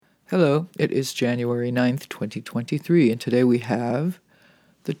Hello, it is January 9th, 2023, and today we have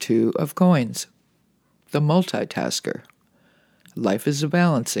the Two of Coins, the multitasker. Life is a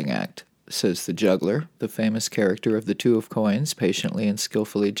balancing act, says the juggler, the famous character of the Two of Coins, patiently and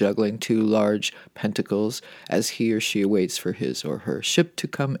skillfully juggling two large pentacles as he or she waits for his or her ship to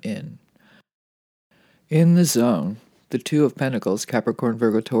come in. In the zone, the Two of Pentacles, Capricorn,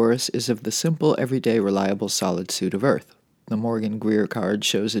 Virgo, Taurus, is of the simple, everyday, reliable, solid suit of Earth. The Morgan Greer card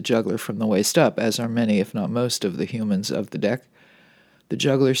shows a juggler from the waist up, as are many, if not most, of the humans of the deck. The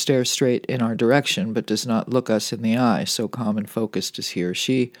juggler stares straight in our direction, but does not look us in the eye, so calm and focused is he or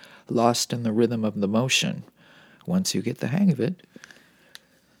she, lost in the rhythm of the motion. Once you get the hang of it.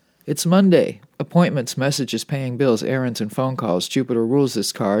 It's Monday. Appointments, messages, paying bills, errands, and phone calls. Jupiter rules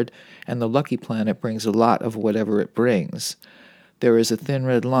this card, and the lucky planet brings a lot of whatever it brings. There is a thin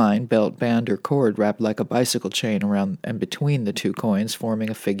red line, belt, band, or cord wrapped like a bicycle chain around and between the two coins, forming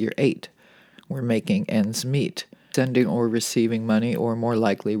a figure 8. We're making ends meet. Sending or receiving money, or more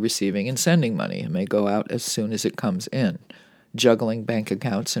likely receiving and sending money. It may go out as soon as it comes in. Juggling bank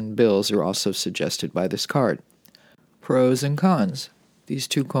accounts and bills are also suggested by this card. Pros and cons. These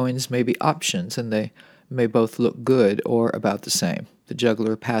two coins may be options, and they may both look good or about the same. The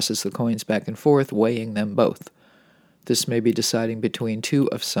juggler passes the coins back and forth, weighing them both. This may be deciding between two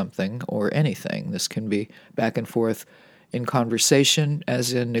of something or anything. This can be back and forth in conversation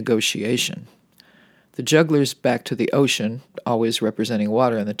as in negotiation. The juggler's back to the ocean, always representing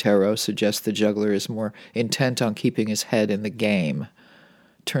water in the tarot, suggests the juggler is more intent on keeping his head in the game,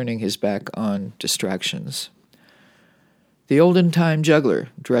 turning his back on distractions. The olden-time juggler,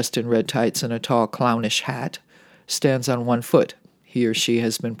 dressed in red tights and a tall clownish hat, stands on one foot. He or she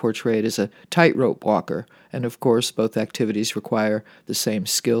has been portrayed as a tightrope walker, and of course both activities require the same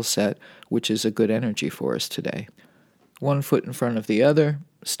skill set, which is a good energy for us today. One foot in front of the other,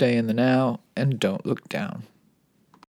 stay in the now, and don't look down.